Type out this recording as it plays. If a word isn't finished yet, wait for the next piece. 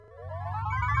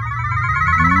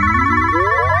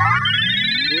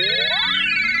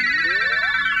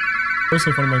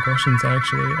Also, one of my questions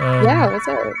actually. Yeah, what's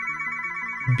up?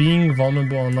 Being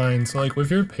vulnerable online. So like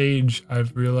with your page,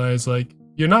 I've realized like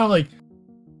you're not like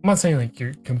I'm not saying like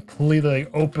you're completely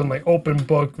like open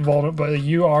book vulnerable, but like,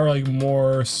 you are like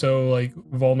more so like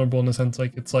vulnerable in the sense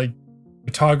like it's like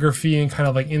photography and kind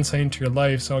of like insight into your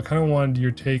life. So I kind of wanted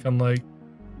your take on like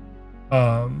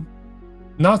um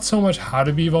not so much how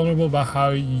to be vulnerable, but how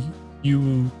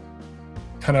you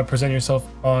kind of present yourself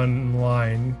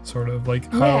online, sort of like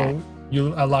Yeah. how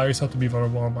you allow yourself to be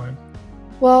vulnerable online.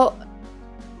 Well,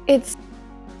 it's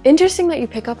interesting that you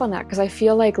pick up on that because I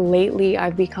feel like lately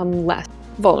I've become less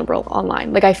vulnerable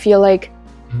online. Like I feel like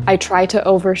I try to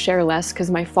overshare less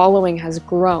because my following has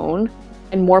grown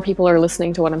and more people are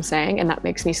listening to what I'm saying, and that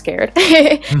makes me scared.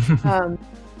 um,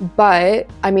 but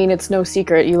I mean, it's no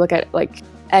secret. You look at like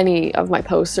any of my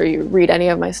posts or you read any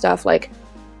of my stuff, like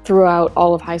throughout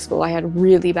all of high school, I had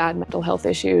really bad mental health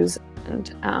issues.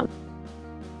 And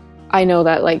I know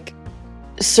that like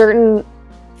certain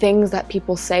things that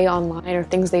people say online or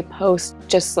things they post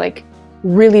just like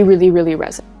really, really, really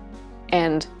resonate.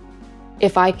 And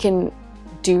if I can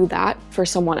do that for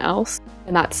someone else,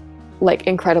 and that's like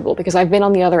incredible because I've been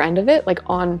on the other end of it, like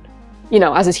on, you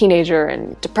know, as a teenager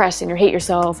and depressed and you hate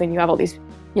yourself and you have all these,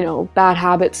 you know, bad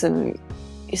habits and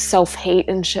self-hate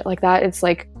and shit like that. It's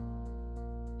like,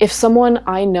 if someone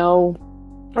I know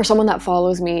or someone that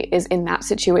follows me is in that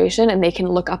situation and they can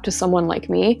look up to someone like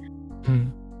me,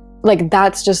 like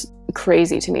that's just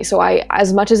crazy to me. So I,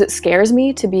 as much as it scares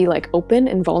me to be like open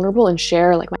and vulnerable and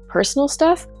share like my personal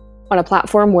stuff on a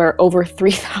platform where over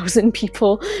 3,000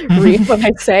 people read what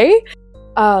I say,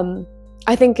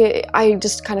 I think I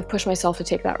just kind of push myself to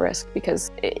take that risk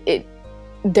because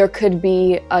there could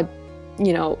be a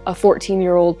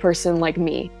 14-year-old person like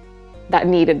me that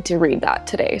needed to read that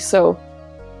today. So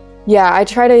yeah, I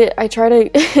try to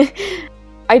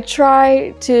I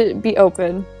try to be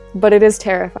open, but it is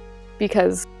terrifying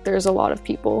because there's a lot of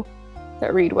people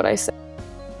that read what I say.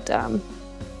 But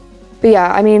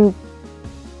yeah, I mean,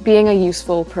 being a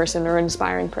useful person or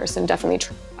inspiring person, definitely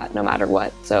try that no matter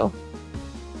what. So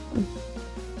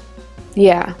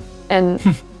yeah, and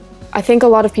I think a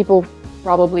lot of people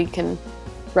probably can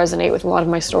resonate with a lot of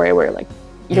my story where like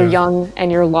you're young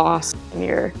and you're lost and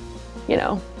you're, you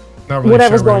know, really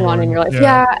whatever's going on in your life.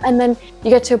 Yeah. And then you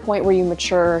get to a point where you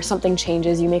mature, something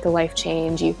changes, you make a life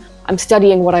change. I'm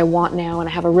studying what I want now and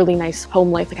I have a really nice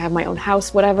home life, like I have my own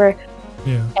house, whatever.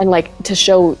 Yeah. And like to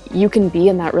show you can be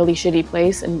in that really shitty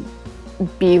place and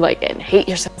be like and hate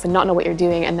yourself and not know what you're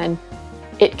doing, and then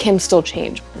it can still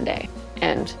change one day.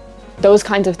 And those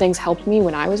kinds of things helped me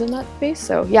when I was in that space.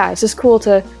 So yeah, it's just cool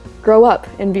to grow up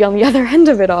and be on the other end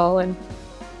of it all and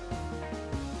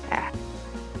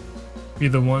be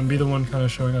the one kind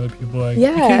of showing other people like you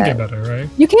can get better, right?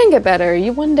 You can get better.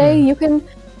 One day you can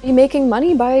be making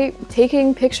money by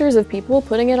taking pictures of people,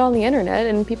 putting it on the internet,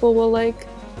 and people will like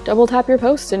double tap your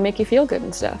post and make you feel good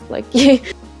and stuff. Like keep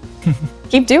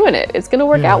doing it. It's gonna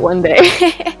work out one day.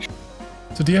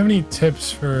 So do you have any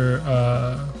tips for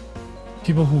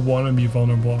people who want to be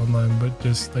vulnerable online but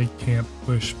just like can't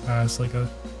push past like a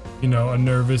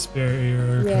nervous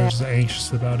barrier, kind of just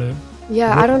anxious about it?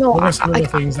 Yeah, I don't know. What are some of the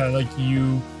things that like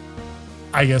you,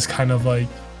 I guess, kind of like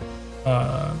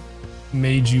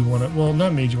made you want to? Well,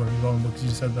 not made you want to be vulnerable because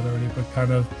you said that already, but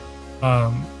kind of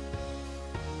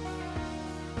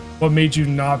what made you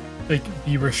not like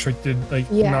be restricted,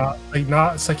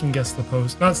 not second guess the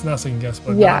post, not second guess,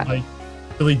 but not like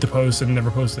delete the post and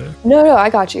never post it. No, I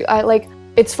got you.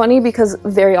 It's funny because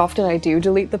very often I do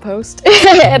delete the post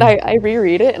and I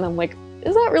reread it and I'm like,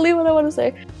 is that really what I want to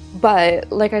say? But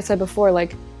like I said before,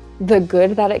 like the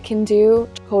good that it can do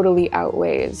totally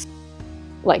outweighs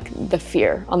like the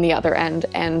fear on the other end.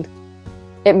 And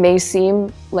it may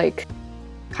seem like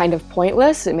kind of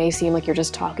pointless. It may seem like you're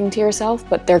just talking to yourself,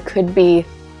 but there could be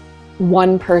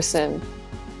one person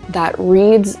that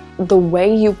reads the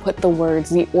way you put the words,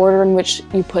 the order in which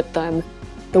you put them,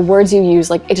 the words you use,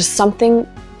 like it just something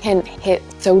can hit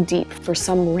so deep for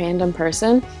some random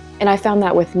person. And I found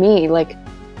that with me, like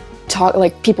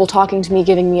people talking to me,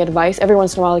 giving me advice. Every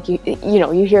once in a while, like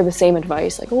you hear the same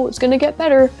advice, like, oh, it's gonna get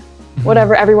better,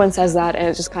 whatever. Everyone says that, and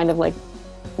it's just kind of like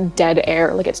dead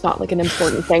air. Like it's not like an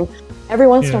important thing. Every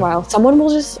once in a while, someone will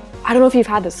just, I don't know if you've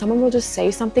had this, someone will just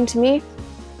say something to me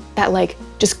that like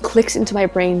just clicks into my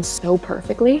brain so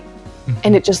perfectly,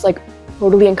 and it just like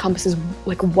totally encompasses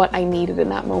like what I needed in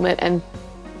that moment. And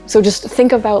so just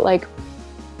think about like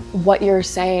what you're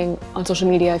saying on social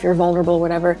media, if you're vulnerable,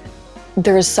 whatever.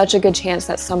 There is such a good chance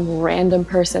that some random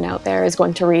person out there is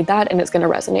going to read that and it's going to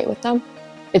resonate with them.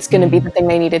 It's going to be the thing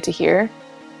they needed to hear.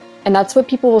 And that's what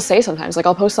people will say sometimes. Like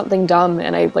I'll post something dumb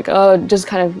and I like, oh, just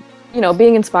kind of, you know,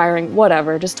 being inspiring,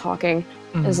 whatever, just talking.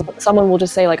 And someone will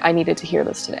just say like, I needed to hear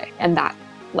this today. And that,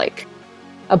 like,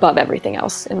 above everything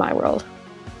else in my world.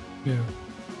 Yeah.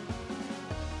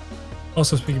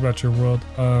 Also, speaking about your world,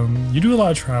 you do a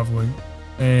lot of traveling,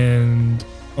 and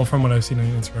well, from what I've seen on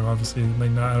your Instagram, obviously,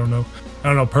 like, not, I don't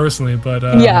know personally, but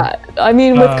yeah, I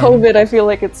mean, with COVID, I feel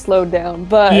like it's slowed down,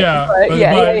 but yeah,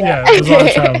 there's a lot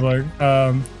of traveling.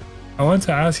 I wanted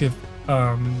to ask you,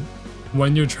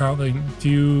 when you're traveling,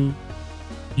 do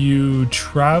you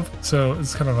travel? So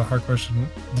it's kind of a hard question.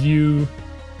 Do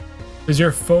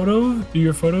your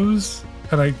photos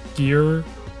kind of gear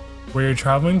where you're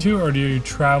traveling to, or do you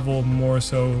travel more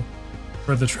so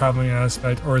for the traveling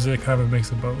aspect, or is it kind of a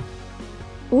mix of both?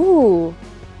 Ooh,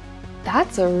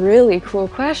 that's a really cool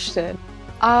question.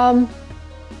 I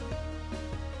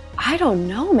don't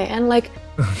know, man. Like,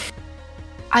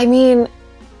 I mean,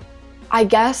 I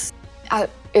guess at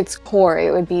its core,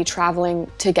 it would be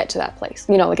traveling to get to that place,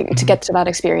 you know, like to get to that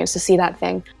experience, to see that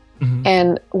thing.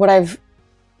 And what I've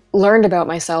learned about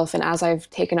myself, and as I've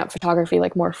taken up photography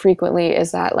like more frequently,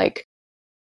 is that, like,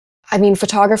 I mean,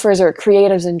 photographers or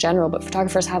creatives in general, but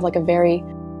photographers have like a very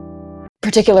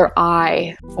particular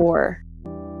eye for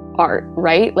art,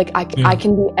 right? Like I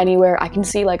can be anywhere, I can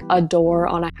see like a door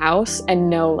on a house and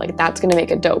know like that's gonna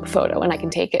make a dope photo and I can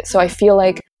take it. So I feel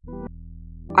like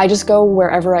I just go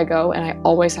wherever I go and I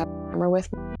always have a camera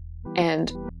with me,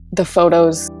 and the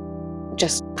photos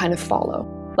just kind of follow.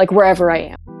 Like wherever I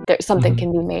am, there's something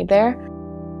can be made there.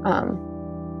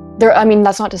 I mean,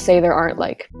 that's not to say there aren't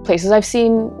like places I've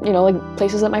seen, you know, like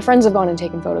places that my friends have gone and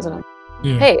taken photos and I'm,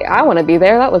 hey, I want to be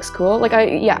there. That looks cool. Like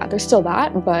there's still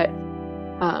that, but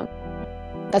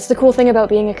that's the cool thing about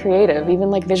being a creative. Even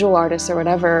like visual artists or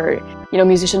whatever, you know,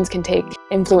 musicians can take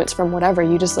influence from whatever.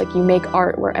 You just like, you make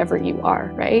art wherever you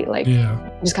are, right? Like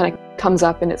it just kind of comes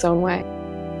up in its own way.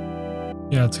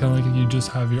 Yeah, it's kind of like you just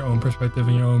have your own perspective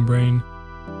in your own brain,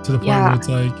 to the point where it's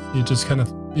like you just kind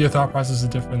of, your thought process is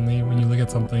differently when you look at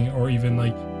something, or even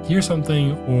like hear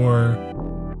something or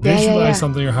visualize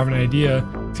something or have an idea.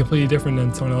 It's completely different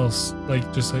than someone else,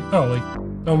 like just like, oh, like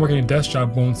someone working a desk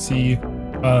job won't see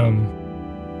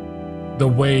the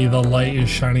way the light is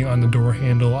shining on the door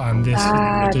handle on this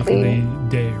particular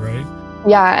day, right?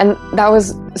 Yeah, and that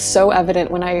was so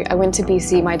evident when I went to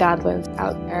BC. My dad lived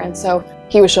out there, and so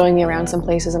he was showing me around some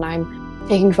places, and I'm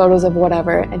taking photos of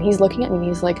whatever, and he's looking at me and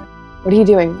he's like, what are you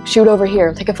doing? Shoot over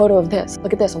here, take a photo of this,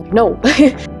 look at this. I'm like, no,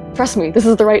 trust me, this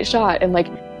is the right shot. And like,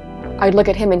 I'd look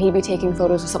at him and he'd be taking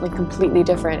photos of something completely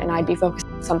different, and I'd be focused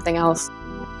on something else.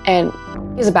 And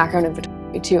he has a background in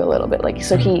photography too, a little bit, like,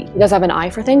 so he does have an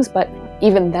eye for things, but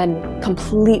even then,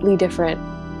 completely different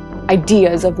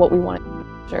ideas of what we want to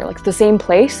capture. Like the same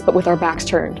place, but with our backs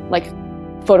turned, like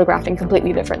photographing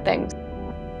completely different things.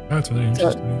 That's really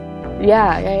interesting. So,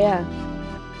 yeah.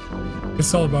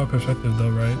 It's all about perspective though,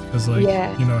 right? Because like,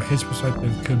 you know, his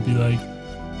perspective could be like,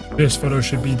 this photo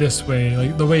should be this way.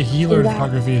 Like the way he learned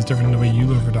photography is different than the way you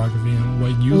learn photography, and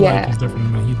what you like is different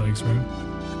than what he likes,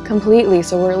 right? Completely.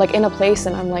 So we're like in a place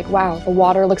and I'm like, wow, the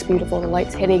water looks beautiful, the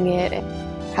light's hitting it, it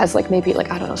has like maybe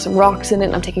like, I don't know, some rocks in it,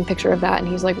 and I'm taking a picture of that,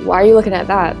 and he's like, why are you looking at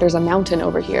that? There's a mountain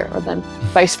over here. Or then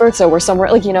vice versa, we're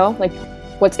somewhere, like, you know, like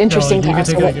what's interesting to us.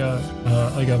 You could take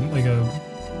like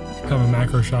a kind of a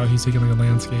macro shot, he's taking like a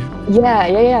landscape.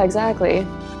 Yeah, exactly.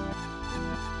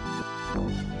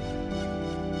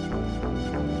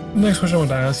 The next question I wanted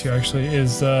to ask you actually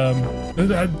is,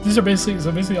 these are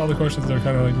basically all the questions that are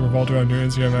kind of like revolved around your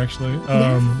Instagram actually.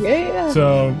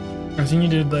 So I think you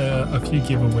did a few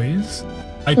giveaways.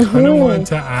 I kind of wanted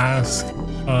to ask,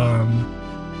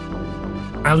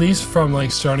 at least from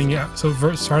like starting out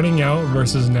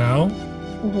versus now,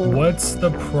 what's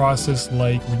the process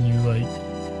like when you like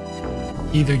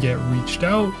either get reached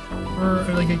out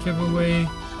for like a giveaway,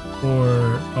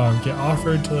 or get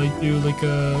offered to like do like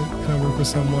a kind of work with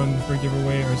someone for a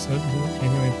giveaway or something,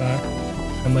 anything like that,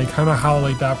 and like kind of how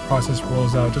like that process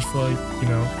rolls out, just for like, you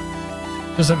know,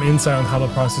 just some insight on how the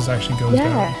process actually goes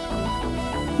down.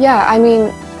 Yeah, I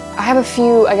mean, I have a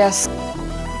few, I guess,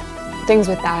 things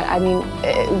with that. I mean,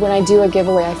 when I do a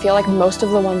giveaway, I feel like most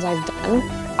of the ones I've done,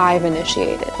 I've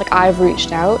initiated. Like I've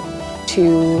reached out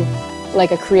to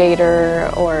like a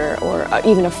creator, or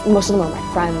even most of them are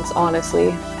my friends,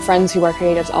 honestly, friends who are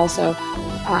creatives also,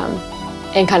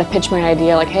 and kind of pitch my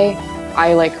idea like, hey,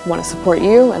 I like want to support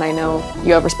you, and I know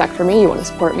you have respect for me, you want to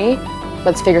support me,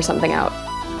 let's figure something out.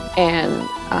 And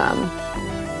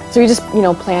so we just, you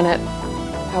know, plan it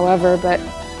however, but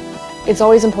it's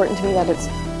always important to me that it's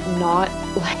not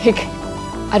like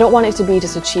I don't want it to be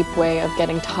just a cheap way of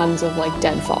getting tons of like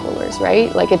dead followers,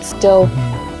 right? Like it's still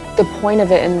the point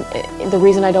of it, and the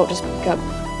reason I don't just pick up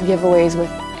giveaways with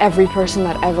every person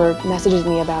that ever messages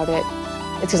me about it,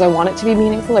 it's because I want it to be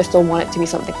meaningful. I still want it to be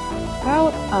something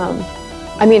about.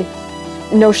 I mean,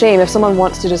 no shame if someone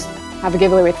wants to just have a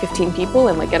giveaway with 15 people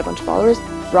and like get a bunch of followers,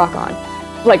 rock on.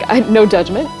 Like no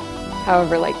judgment.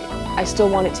 However, like I still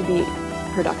want it to be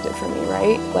productive for me,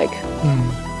 right? Like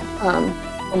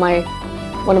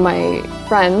one of my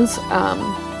friends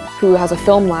who has a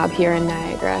film lab here in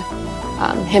Niagara,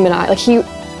 him and I, like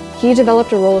he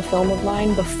developed a roll of film of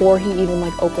mine before he even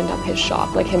like opened up his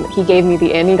shop. Like he gave me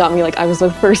the in, he got me like I was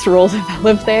the first roll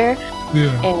developed there.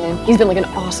 Yeah. And he's been like an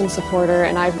awesome supporter,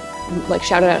 and I've like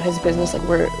shouted out his business, like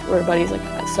we're buddies like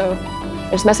that. So I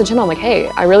just messaged him, I'm like, hey,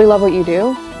 I really love what you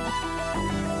do.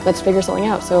 Let's figure something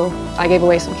out. So I gave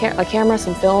away some camera,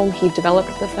 some film. He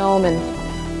developed the film, and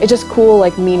it's just cool,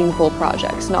 like meaningful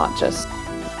projects, not just,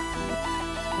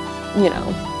 you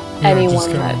know, anyone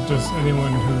just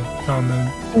anyone who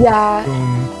comments. Yeah.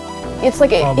 Boom. It's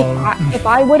like if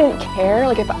I wouldn't care,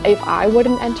 like if I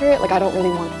wouldn't enter it, like I don't really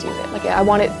want to do it. Like I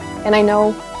want it, and I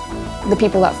know the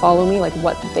people that follow me, like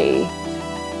what they,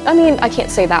 I mean, I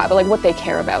can't say that, but like what they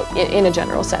care about in a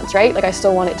general sense, right? Like I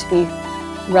still want it to be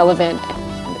relevant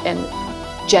and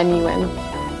genuine,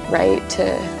 right,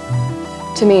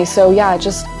 to me. So yeah,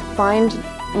 just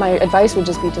my advice would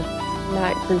just be to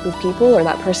that group of people or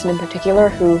that person in particular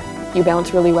who you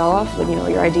bounce really well off. Like, you know,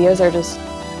 your ideas are just,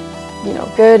 you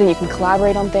know, good, and you can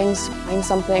collaborate on things, find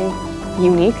something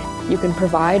unique you can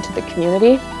provide to the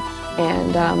community,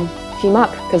 and team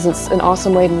up, because it's an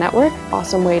awesome way to network,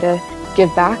 awesome way to give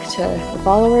back to the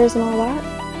followers and all that.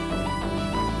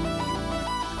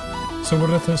 So what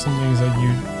are some things that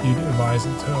you'd advise to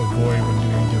avoid when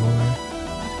doing a giveaway?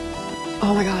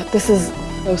 Oh my god, this is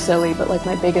so silly, but like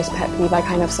my biggest pet peeve, I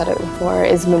kind of said it before,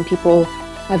 is when people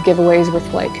have giveaways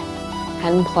with like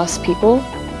 10 plus people.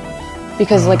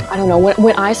 Because like, I don't know,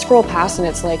 when I scroll past and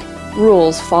it's like,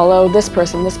 rules, follow this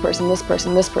person, this person, this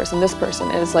person, this person, this person,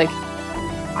 and it's like,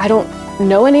 I don't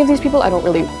know any of these people, I don't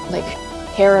really like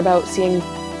care about seeing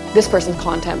this person's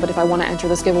content, but if I want to enter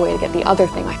this giveaway to get the other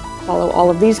thing, I follow all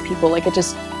of these people. Like it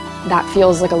just, that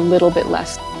feels like a little bit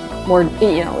more,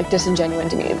 you know, like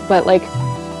disingenuous to me. But like,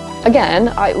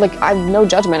 again, I'm no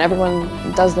judgment,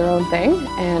 everyone does their own thing,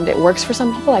 and it works for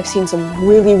some people. I've seen some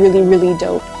really, really, really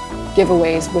dope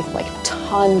giveaways with like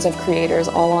tons of creators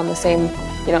all on the same,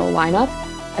 you know, lineup,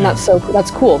 and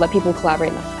that's cool that people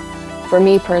collaborate. For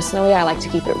me personally, I like to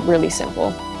keep it really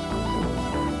simple.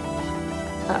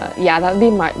 Yeah, that would be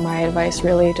my advice,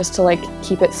 really, just to like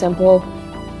keep it simple.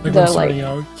 Like when starting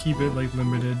out, keep it like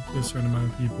limited to a certain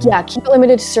amount of people. Yeah, keep it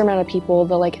limited to a certain amount of people.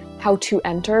 The like how to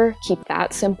enter, keep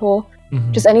that simple.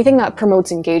 Just anything that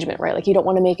promotes engagement, right? Like you don't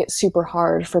want to make it super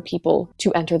hard for people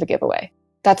to enter the giveaway.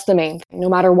 That's the main thing. No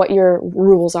matter what your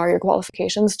rules are, your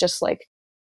qualifications, just like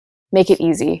make it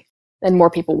easy, and more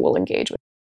people will engage with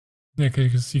it. Yeah,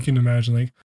 because you can imagine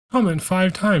like, comment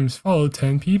 5 times, follow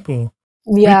 10 people.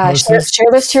 Yeah, share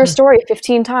this to your story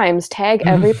 15 times, tag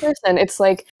every person. It's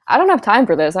like, I don't have time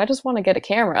for this. I just want to get a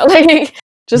camera. Like,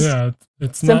 just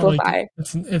it's simplify.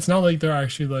 It's not like they're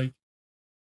actually like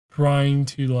trying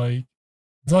to like,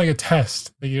 it's not like a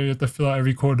test that you have to fill out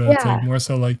every quota. Yeah. It's like more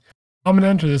so like, I'm gonna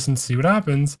enter this and see what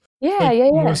happens. Yeah,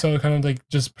 More so kind of like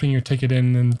just putting your ticket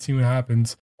in and see what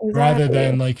happens. Exactly. Rather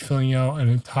than like filling out an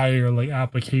entire like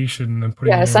application and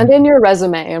putting send in your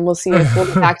resume and we'll see if we'll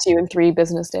get back to you in 3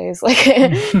 business days. Like I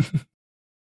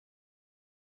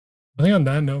think on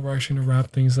that note, we're actually gonna wrap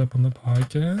things up on the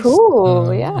podcast.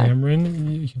 Cool, yeah.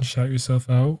 Amryn, you can shout yourself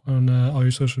out on all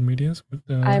your social medias.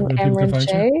 I'm Amryn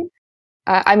Shea.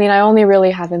 I mean, I only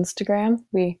really have Instagram.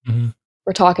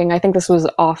 We're talking, I think this was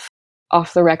off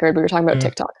the record, we were talking about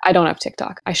TikTok. I don't have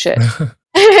TikTok. I should.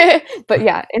 But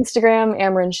yeah, Instagram,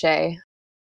 Amryn Shea.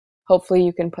 Hopefully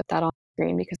you can put that on the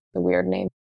screen because it's a weird name.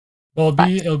 Well,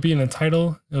 it'll be in the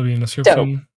title. It'll be in the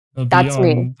description. That's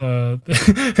me.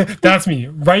 That's me.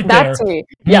 Right there. That's me.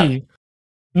 Yeah.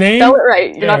 Name? Spell it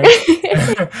right. You're not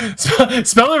gonna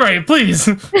spell it right, please.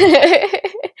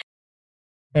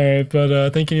 All right,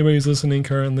 but thank you anybody who's listening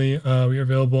currently. We are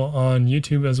available on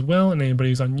YouTube as well, and anybody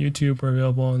who's on YouTube, we're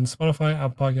available on Spotify,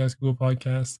 Apple Podcasts, Google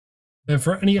Podcasts. And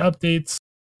for any updates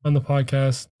on the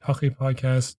podcast,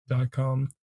 talklypodcast.com.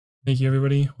 Thank you,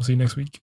 everybody. We'll see you next week.